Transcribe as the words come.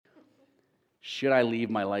Should I leave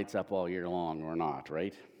my lights up all year long or not,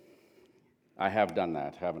 right? I have done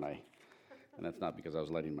that, haven't I? And that's not because I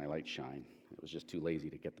was letting my lights shine. It was just too lazy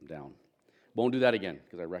to get them down. Won't do that again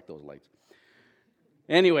because I wrecked those lights.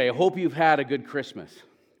 Anyway, I hope you've had a good Christmas.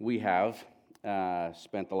 We have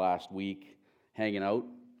spent the last week hanging out,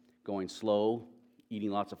 going slow,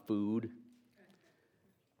 eating lots of food.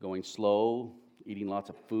 Going slow, eating lots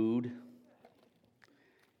of food.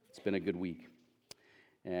 It's been a good week.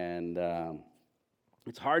 And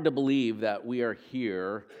it's hard to believe that we are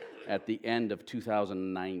here at the end of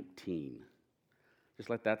 2019. Just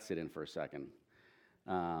let that sit in for a second.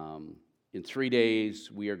 In 3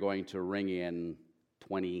 days, we are going to ring in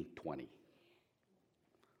 2020.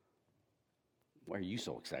 Why are you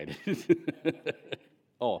so excited?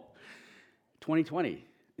 Oh, 2020.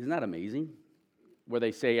 Isn't that amazing? Where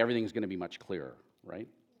they say everything's going to be much clearer, right?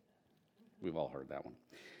 We've all heard that one.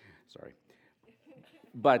 Sorry.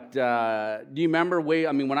 But do you remember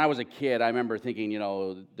when I was a kid, I remember thinking,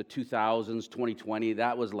 the 2000s, 2020,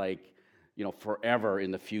 that was like, forever in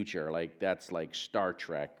the future. Like, that's like Star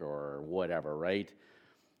Trek or whatever, right?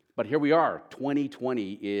 But here we are.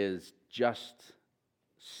 2020 is just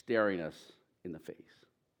staring us in the face.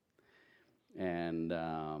 And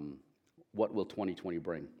what will 2020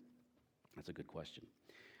 bring? That's a good question.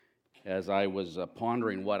 As I was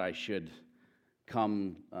pondering what I should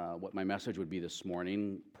what my message would be this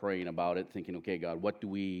morning, praying about it, thinking, okay, God, what do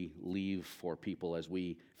we leave for people as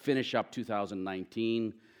we finish up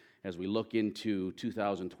 2019, as we look into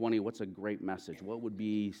 2020? What's a great message? What would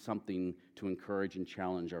be something to encourage and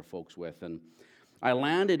challenge our folks with? And I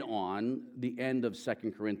landed on the end of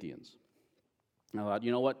 2 Corinthians. I thought,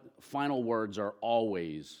 you know what? Final words are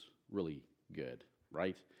always really good,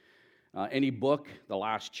 right? Any book, the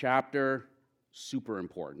last chapter, super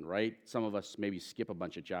important, right? Some of us maybe skip a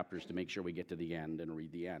bunch of chapters to make sure we get to the end and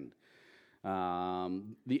read the end.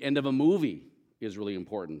 The end of a movie is really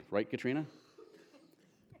important, right, Katrina?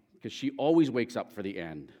 Because she always wakes up for the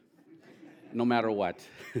end, no matter what.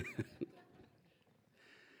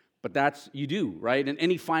 But you do, right? And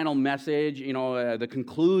any final message, the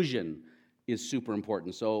conclusion is super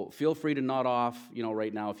important. So feel free to nod off,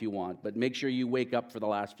 right now if you want, but make sure you wake up for the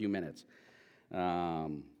last few minutes.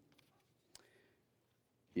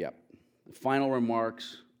 Final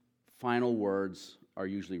remarks, final words are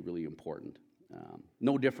usually really important.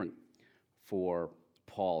 No different for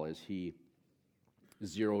Paul as he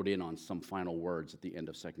zeroed in on some final words at the end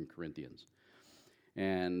of 2 Corinthians.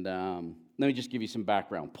 And let me just give you some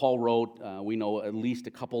background. Paul wrote, we know, at least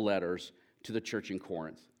a couple letters to the church in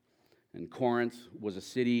Corinth. And Corinth was a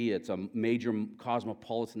city, it's a major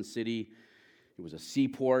cosmopolitan city. It was a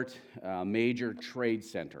seaport, a major trade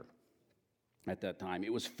center at that time.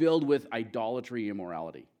 It was filled with idolatry and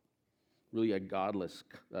immorality, really a godless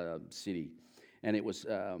city. And it was,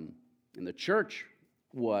 and the church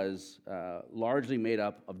was largely made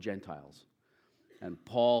up of Gentiles. And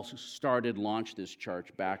Paul launched this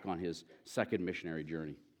church back on his second missionary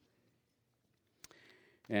journey.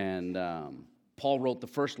 And Paul wrote the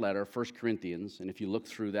first letter, 1 Corinthians, and if you look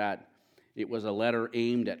through that, it was a letter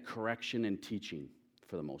aimed at correction and teaching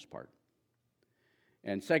for the most part.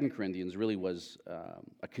 And 2 Corinthians really was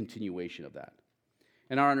a continuation of that.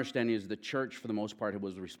 And our understanding is the church, for the most part,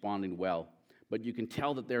 was responding well, but you can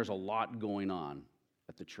tell that there's a lot going on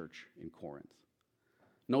at the church in Corinth.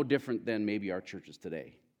 No different than maybe our churches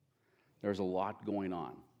today. There's a lot going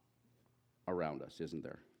on around us, isn't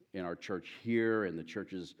there? In our church here, and the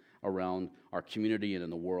churches around our community and in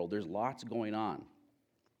the world. There's lots going on.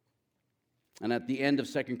 And at the end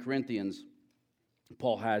of 2 Corinthians,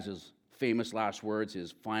 Paul has his famous last words,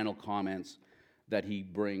 his final comments that he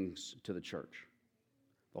brings to the church.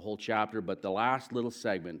 The whole chapter, but the last little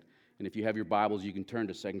segment, and if you have your Bibles, you can turn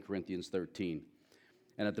to 2 Corinthians 13.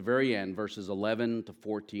 And at the very end, verses 11 to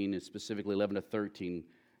 14, and specifically 11 to 13,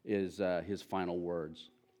 is his final words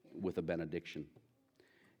with a benediction.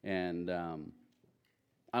 And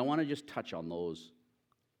I want to just touch on those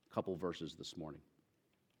couple verses this morning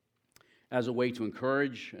as a way to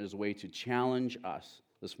encourage, as a way to challenge us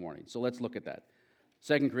this morning. So let's look at that.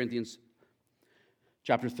 2 Corinthians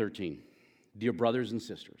chapter 13. Dear brothers and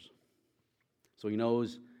sisters. So you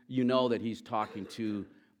know that he's talking to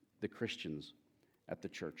the Christians at the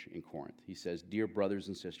church in Corinth. He says, Dear brothers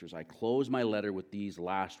and sisters, I close my letter with these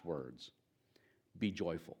last words. Be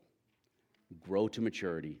joyful. Grow to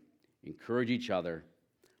maturity. Encourage each other.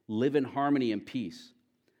 Live in harmony and peace.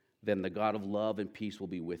 Then the God of love and peace will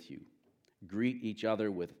be with you. Greet each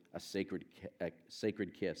other with a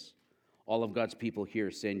sacred kiss. All of God's people here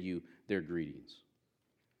send you their greetings.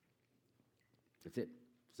 That's it.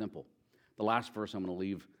 Simple. The last verse I'm going to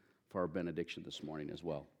leave for our benediction this morning as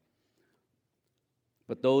well.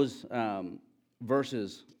 But those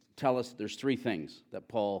verses tell us there's three things that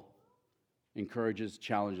Paul encourages,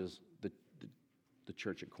 challenges the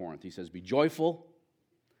church at Corinth. He says, be joyful,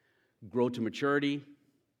 grow to maturity,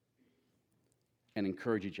 and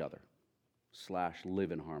encourage each other, /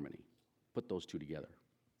 live in harmony. Put those two together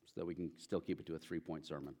so that we can still keep it to a 3-point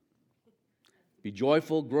sermon. Be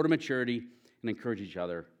joyful, grow to maturity, and encourage each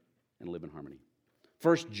other, and live in harmony.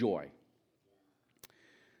 First, joy.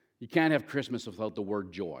 You can't have Christmas without the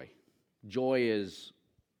word joy. Joy is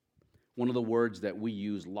one of the words that we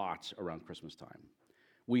use lots around Christmas time.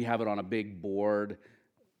 We have it on a big board,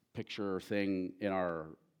 picture thing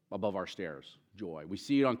above our stairs, joy. We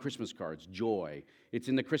see it on Christmas cards, joy. It's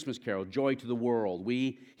in the Christmas carol, joy to the world.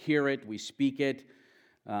 We hear it, we speak it.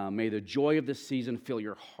 May the joy of this season fill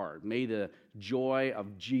your heart. May the joy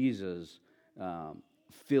of Jesus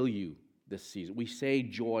fill you this season. We say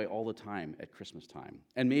joy all the time at Christmas time,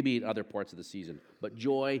 and maybe at other parts of the season, but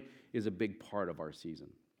joy is a big part of our season.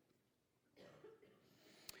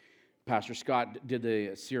 Pastor Scott did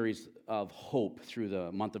a series of hope through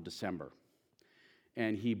the month of December,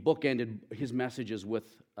 and he bookended his messages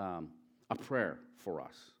with a prayer for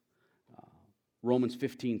us. Romans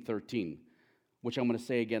 15:13, which I'm going to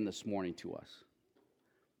say again this morning to us.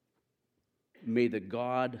 May the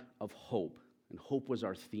God of hope, and hope was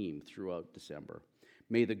our theme throughout December,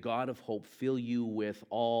 may the God of hope fill you with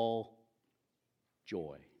all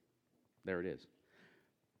joy. There it is.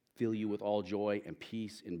 Fill you with all joy and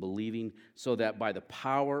peace in believing, so that by the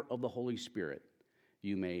power of the Holy Spirit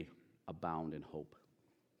you may abound in hope.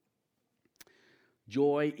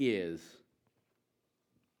 Joy is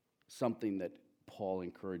something that Paul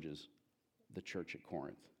encourages the church at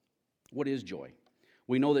Corinth. What is joy?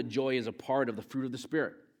 We know that joy is a part of the fruit of the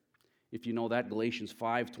Spirit. If you know that, Galatians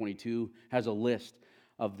 5:22 has a list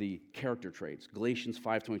of the character traits. Galatians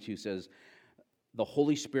 5:22 says, the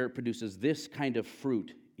Holy Spirit produces this kind of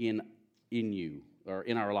fruit in you, or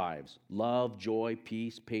in our lives: love, joy,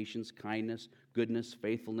 peace, patience, kindness, goodness,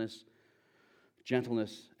 faithfulness,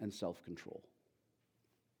 gentleness, and self-control.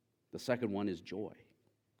 The second one is joy.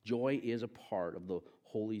 Joy is a part of the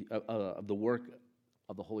work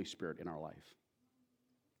of the Holy Spirit in our life.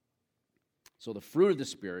 So the fruit of the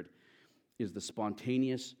Spirit is the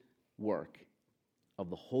spontaneous work of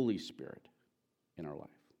the Holy Spirit in our life.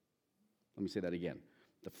 Let me say that again.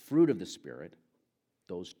 The fruit of the Spirit,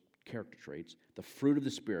 those character traits, the fruit of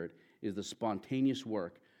the Spirit is the spontaneous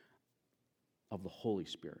work of the Holy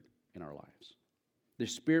Spirit in our lives. The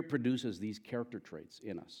Spirit produces these character traits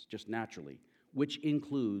in us, just naturally, which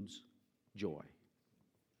includes joy.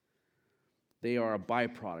 They are a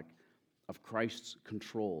byproduct of Christ's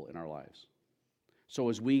control in our lives. So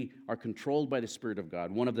as we are controlled by the Spirit of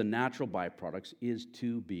God, one of the natural byproducts is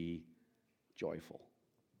to be joyful.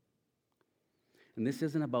 And this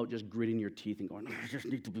isn't about just gritting your teeth and going, I just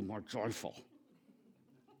need to be more joyful.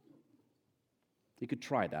 You could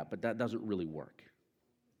try that, but that doesn't really work.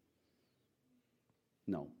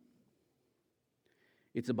 No.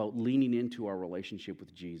 It's about leaning into our relationship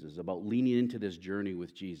with Jesus, about leaning into this journey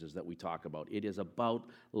with Jesus that we talk about. It is about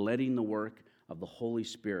letting the work of the Holy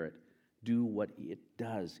Spirit do what it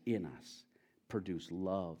does in us, produce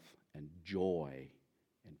love and joy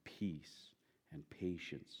and peace and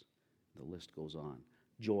patience. The list goes on.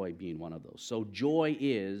 Joy being one of those. So joy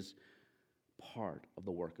is part of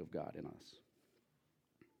the work of God in us.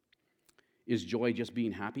 Is joy just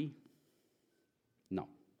being happy? No.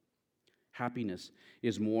 Happiness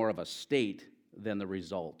is more of a state than the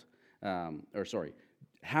result.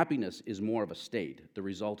 Happiness is more of a state, the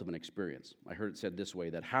result of an experience. I heard it said this way,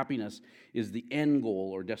 that happiness is the end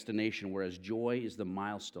goal or destination, whereas joy is the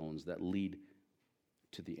milestones that lead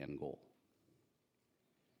to the end goal.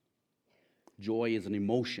 Joy is an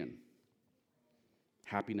emotion.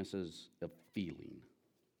 Happiness is a feeling.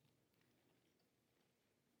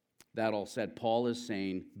 That all said, Paul is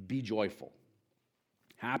saying, be joyful.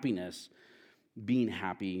 Happiness, being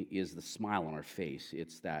happy, is the smile on our face.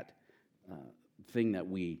 It's that thing that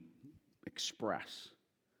we express.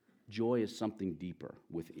 Joy is something deeper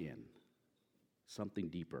within, something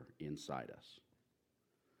deeper inside us,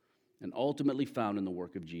 and ultimately found in the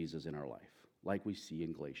work of Jesus in our life, like we see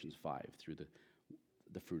in Galatians 5 through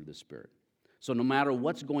the fruit of the Spirit. So no matter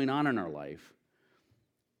what's going on in our life,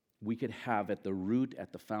 we could have at the root,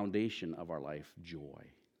 at the foundation of our life, joy.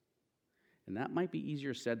 And that might be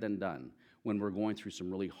easier said than done when we're going through some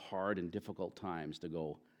really hard and difficult times to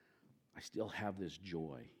go, I still have this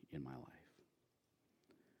joy in my life.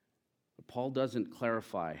 But Paul doesn't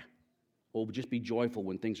clarify, just be joyful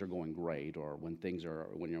when things are going great or when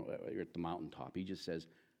you're at the mountaintop. He just says,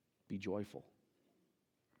 Be joyful.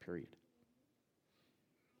 Period.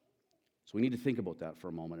 So we need to think about that for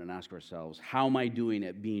a moment and ask ourselves, how am I doing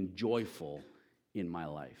at being joyful in my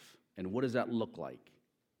life? And what does that look like?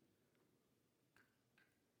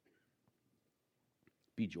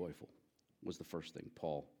 Be joyful was the first thing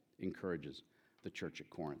Paul encourages the church at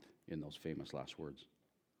Corinth in those famous last words.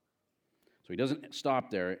 So he doesn't stop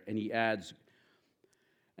there, and he adds,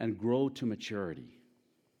 and grow to maturity.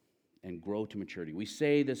 And grow to maturity. We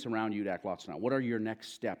say this around UDAC lots now. What are your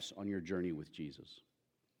next steps on your journey with Jesus?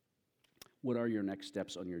 What are your next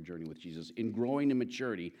steps on your journey with Jesus? In growing to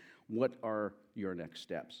maturity, what are your next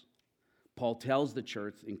steps? Paul tells the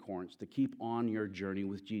church in Corinth to keep on your journey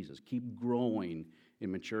with Jesus. Keep growing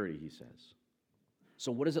in maturity, he says.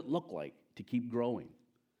 So what does it look like to keep growing?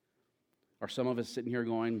 Are some of us sitting here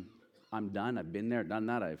going, I'm done, I've been there, done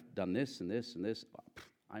that, I've done this and this and this.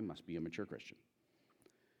 I must be a mature Christian.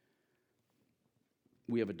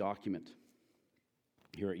 We have a document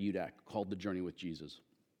here at UDAC called The Journey with Jesus.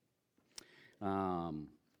 And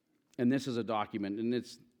this is a document, and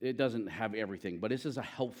it doesn't have everything, but this is a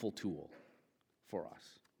helpful tool for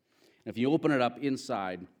us. And if you open it up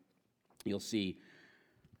inside, you'll see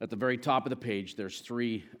at the very top of the page, there's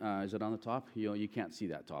three, is it on the top? You can't see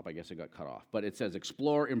that top, I guess it got cut off. But it says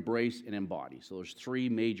explore, embrace, and embody. So there's three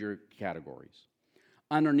major categories.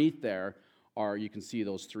 Underneath there you can see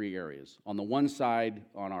those three areas. On the one side,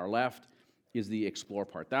 on our left, is the explore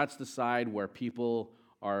part. That's the side where people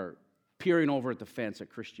are peering over at the fence at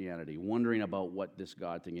Christianity, wondering about what this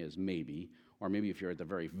God thing is, maybe. Or maybe if you're at the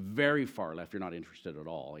very, very far left, you're not interested at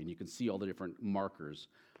all. And you can see all the different markers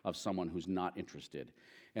of someone who's not interested.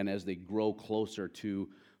 And as they grow closer to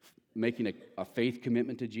making a faith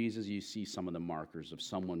commitment to Jesus, you see some of the markers of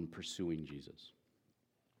someone pursuing Jesus.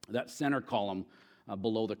 That center column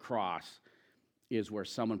below the cross is where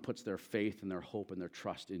someone puts their faith and their hope and their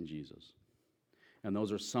trust in Jesus. And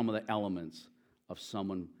those are some of the elements of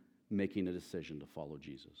someone making a decision to follow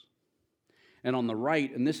Jesus. And on the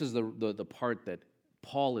right, and this is the part that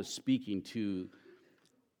Paul is speaking to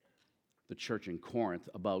the church in Corinth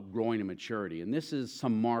about growing in maturity. And this is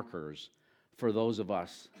some markers for those of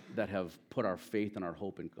us that have put our faith and our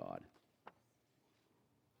hope in God.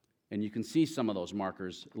 And you can see some of those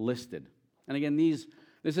markers listed. And again,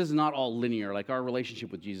 this is not all linear. Like our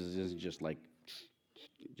relationship with Jesus isn't just like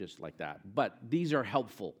that. But these are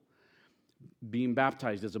helpful. Being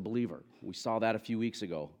baptized as a believer. We saw that a few weeks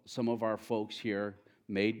ago. Some of our folks here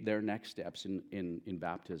made their next steps in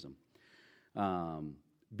baptism.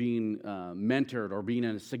 Being mentored or being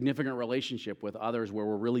in a significant relationship with others where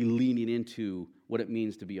we're really leaning into what it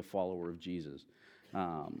means to be a follower of Jesus.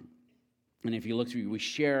 And if you look through, we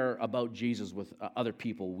share about Jesus with other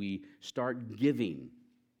people. We start giving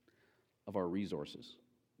of our resources.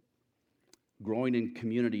 Growing in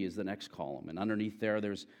community is the next column. And underneath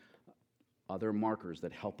there's other markers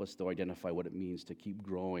that help us to identify what it means to keep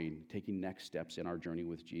growing, taking next steps in our journey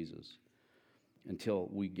with Jesus, until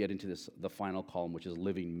we get into the final column, which is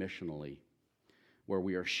living missionally, where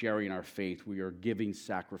we are sharing our faith, we are giving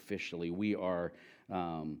sacrificially, we are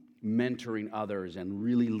mentoring others and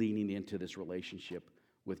really leaning into this relationship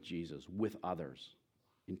with Jesus, with others,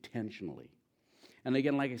 intentionally. And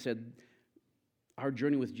again, like I said, our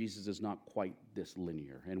journey with Jesus is not quite this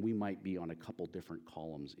linear, and we might be on a couple different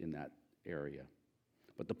columns in that area.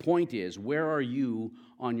 But the point is, where are you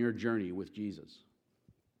on your journey with Jesus?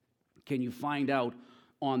 Can you find out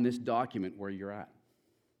on this document where you're at?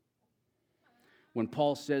 When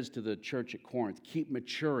Paul says to the church at Corinth, keep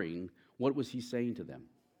maturing, what was he saying to them?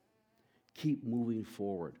 Keep moving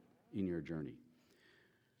forward in your journey.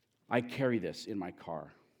 I carry this in my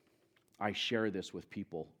car. I share this with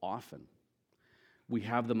people often. We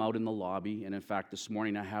have them out in the lobby, and in fact, this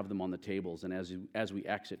morning I have them on the tables, and as we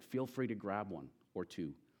exit, feel free to grab one or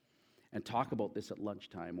two and talk about this at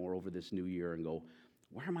lunchtime or over this new year and go,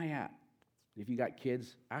 where am I at? If you got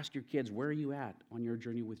kids, ask your kids, where are you at on your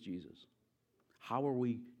journey with Jesus? How are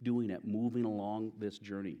we doing at moving along this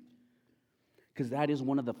journey? Because that is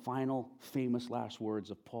one of the final famous last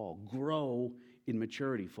words of Paul. Grow in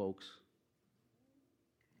maturity, folks.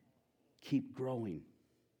 Keep growing.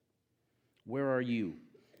 Where are you?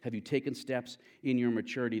 Have you taken steps in your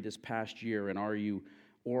maturity this past year, and are you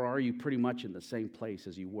pretty much in the same place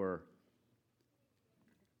as you were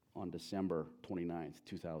on December 29th,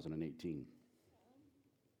 2018?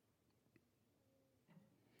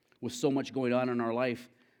 With so much going on in our life,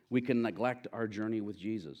 we can neglect our journey with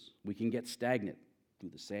Jesus. We can get stagnant, do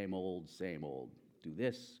the same old, do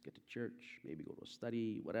this, get to church, maybe go to a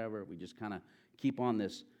study, whatever. We just kind of keep on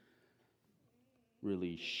this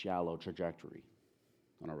really shallow trajectory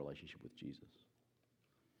on our relationship with Jesus.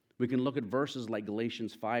 We can look at verses like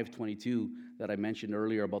Galatians 5:22 that I mentioned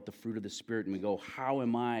earlier about the fruit of the Spirit, and we go, how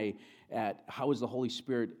is the Holy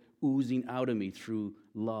Spirit oozing out of me through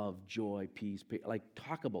love, joy, peace, like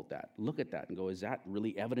talk about that. Look at that and go, is that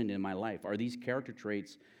really evident in my life? Are these character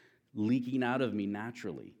traits leaking out of me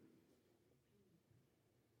naturally?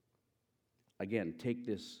 Again, take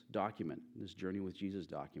this document, this Journey with Jesus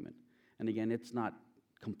document. And again, it's not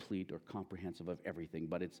complete or comprehensive of everything,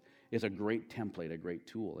 but it's a great template, a great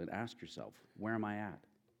tool. And ask yourself, where am I at?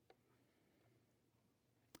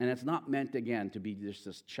 And it's not meant, again, to be just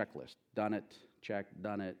this checklist. Done it, check,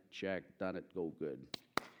 done it, check, done it, go good.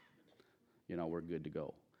 We're good to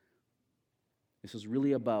go. This is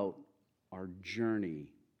really about our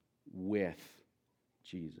journey with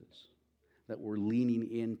Jesus, that we're leaning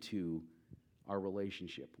into our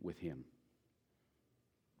relationship with Him.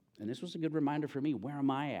 And this was a good reminder for me. Where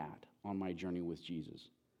am I at on my journey with Jesus?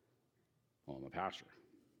 Well, I'm a pastor.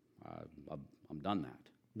 I'm done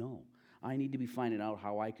that. No. I need to be finding out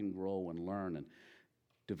how I can grow and learn and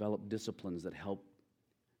develop disciplines that help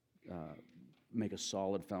make a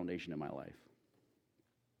solid foundation in my life.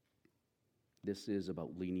 This is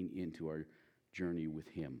about leaning into our journey with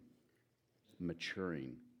Him,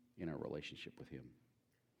 maturing in our relationship with Him.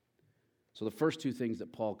 So the first two things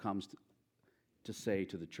that Paul comes to say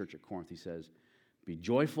to the church at Corinth, he says, be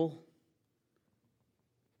joyful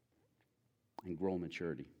and grow in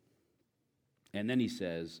maturity. And then he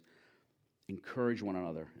says, encourage one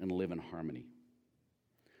another and live in harmony.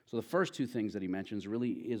 So the first two things that he mentions really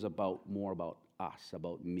is more about us,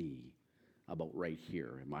 about me, about right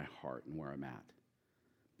here in my heart and where I'm at.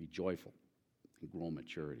 Be joyful and grow in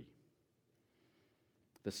maturity.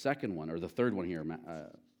 The second one, or the third one here,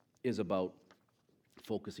 is about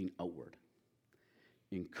focusing outward.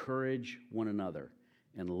 Encourage one another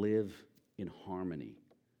and live in harmony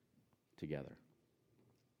together.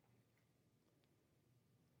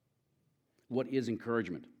 What is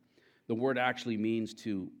encouragement? The word actually means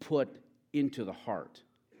to put into the heart.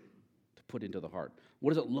 To put into the heart.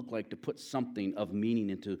 What does it look like to put something of meaning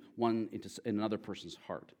into another person's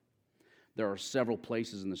heart? There are several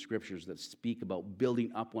places in the Scriptures that speak about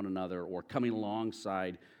building up one another or coming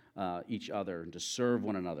alongside each other and to serve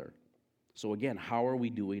one another. So again, how are we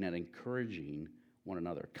doing at encouraging one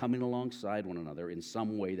another, coming alongside one another in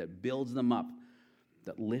some way that builds them up,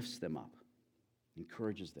 that lifts them up,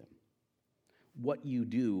 encourages them? What you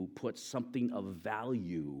do puts something of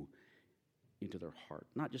value into their heart.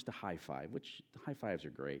 Not just a high five, which high fives are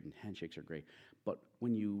great and handshakes are great, but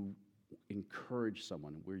when you encourage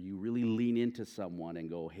someone, where you really lean into someone and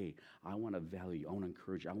go, hey, I want to value you, I want to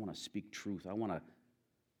encourage you, I want to speak truth, I want to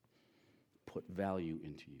put value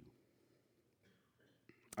into you.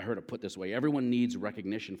 I heard it put this way: everyone needs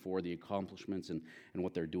recognition for the accomplishments and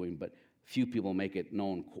what they're doing, but few people make it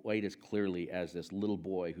known quite as clearly as this little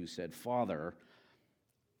boy who said, Father,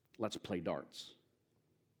 let's play darts.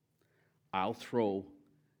 I'll throw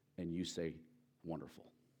and you say, wonderful.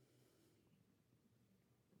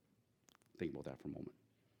 Think about that for a moment.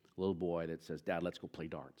 A little boy that says, Dad, let's go play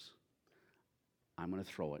darts. I'm going to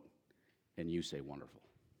throw it and you say, wonderful.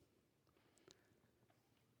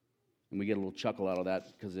 And we get a little chuckle out of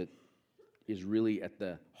that because it is really at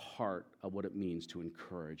the heart of what it means to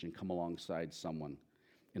encourage and come alongside someone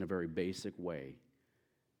in a very basic way,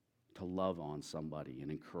 to love on somebody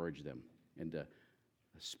and encourage them and to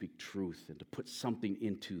speak truth and to put something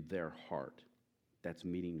into their heart that's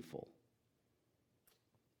meaningful.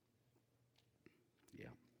 Yeah.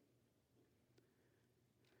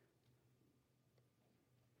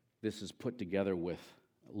 This is put together with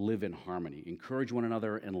live in harmony. Encourage one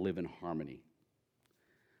another and live in harmony.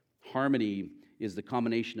 Harmony is the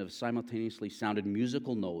combination of simultaneously sounded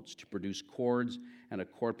musical notes to produce chords and a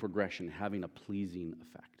chord progression having a pleasing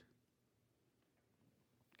effect.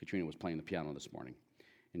 Katrina was playing the piano this morning,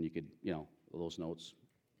 and you could, those notes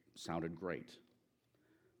sounded great.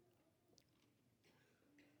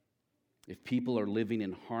 If people are living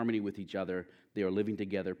in harmony with each other, they are living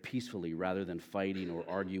together peacefully rather than fighting or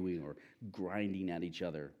arguing or grinding at each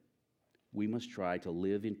other. We must try to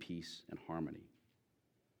live in peace and harmony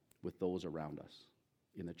with those around us.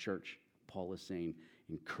 In the church, Paul is saying,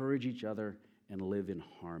 encourage each other and live in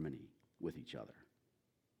harmony with each other.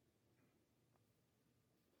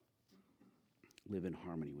 Live in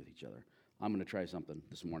harmony with each other. I'm going to try something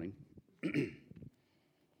this morning.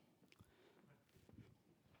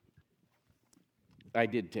 I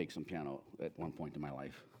did take some piano at one point in my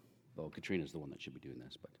life, though Katrina's the one that should be doing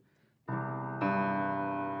this. But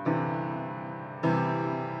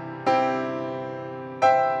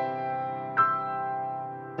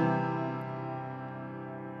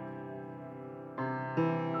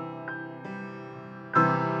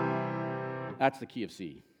That's the key of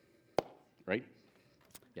C, right?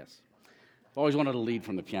 Yes. I've always wanted to lead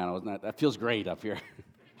from the piano. Isn't that feels great up here.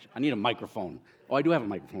 I need a microphone. Oh, I do have a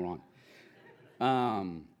microphone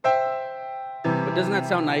on. But doesn't that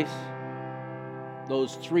sound nice?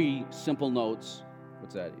 Those three simple notes.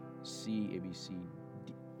 What's that? C, A, B, C,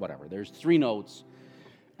 D, whatever. There's three notes,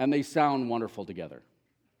 and they sound wonderful together.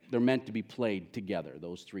 They're meant to be played together,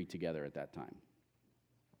 those three together at that time.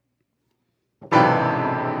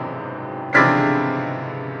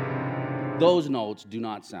 Those notes do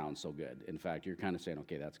not sound so good. In fact, you're kind of saying,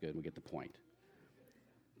 okay, that's good, we get the point.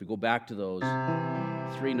 If we go back to those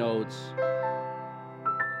three notes,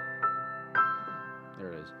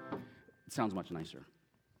 there it is. It sounds much nicer.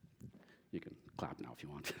 You can clap now if you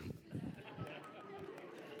want.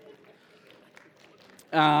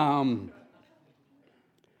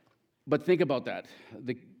 But think about that.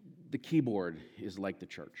 The keyboard is like the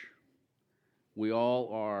church. We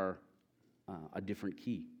all are a different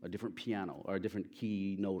key, a different piano, or a different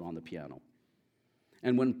key note on the piano.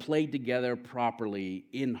 And when played together properly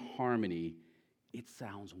in harmony, it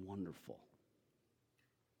sounds wonderful.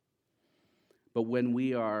 But when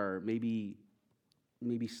we are maybe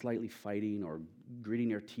slightly fighting or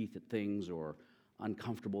gritting our teeth at things or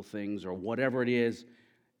uncomfortable things or whatever it is,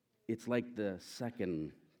 it's like the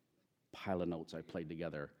second pile of notes I played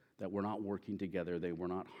together that were not working together, they were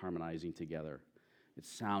not harmonizing together. It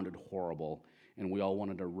sounded horrible, and we all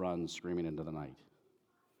wanted to run screaming into the night.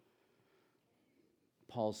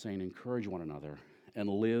 Paul's saying, encourage one another and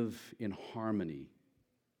live in harmony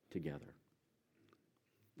together,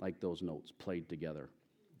 like those notes played together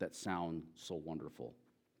that sound so wonderful.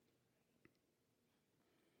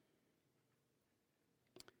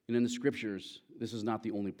 And in the scriptures, this is not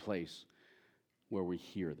the only place where we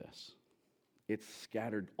hear this. It's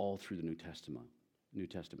scattered all through the New Testament.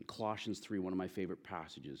 Colossians 3, one of my favorite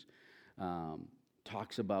passages,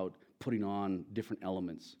 talks about putting on different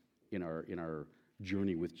elements in our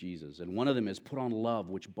journey with Jesus. And one of them is put on love,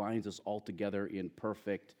 which binds us all together in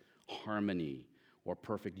perfect harmony or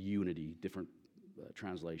perfect unity, different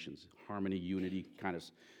translations. Harmony, unity, kind of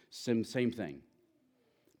same thing.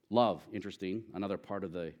 Love, interesting, another part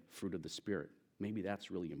of the fruit of the Spirit. Maybe that's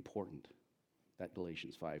really important, that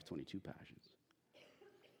Galatians 5:22 passage.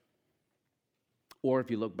 Or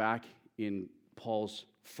if you look back in Paul's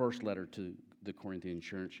first letter to the Corinthian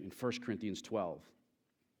church, in 1 Corinthians 12,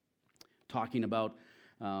 talking about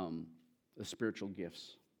the spiritual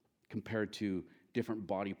gifts compared to different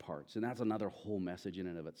body parts. And that's another whole message in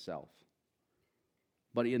and of itself.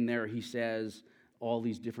 But in there, he says all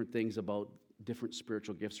these different things about different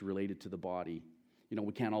spiritual gifts related to the body. You know,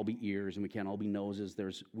 we can't all be ears and we can't all be noses.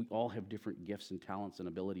 We all have different gifts and talents and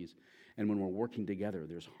abilities. And when we're working together,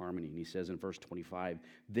 there's harmony. And he says in verse 25,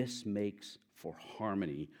 this makes for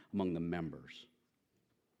harmony among the members.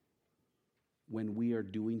 When we are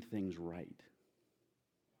doing things right.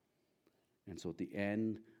 And so at the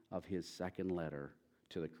end of his second letter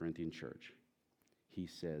to the Corinthian church, he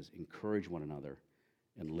says, encourage one another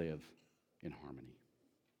and live in harmony.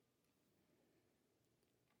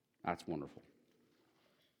 That's wonderful.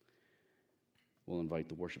 We'll invite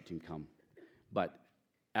the worship team to come. But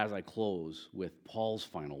as I close with Paul's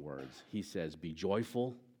final words, he says, be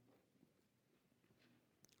joyful,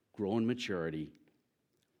 grow in maturity,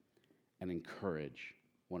 and encourage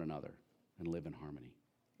one another and live in harmony.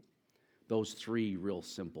 Those three real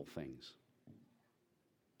simple things.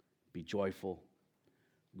 Be joyful,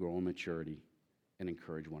 grow in maturity, and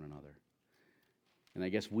encourage one another. And I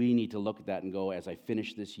guess we need to look at that and go, as I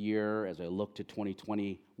finish this year, as I look to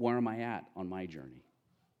 2020, where am I at on my journey?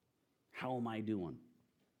 How am I doing?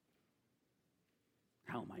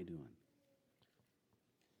 How am I doing?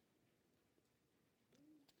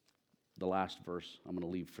 The last verse I'm going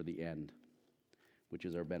to leave for the end, which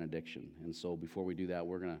is our benediction. And so before we do that,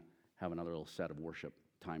 we're going to have another little set of worship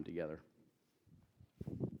time together.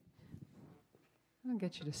 I'll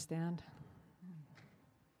get you to stand.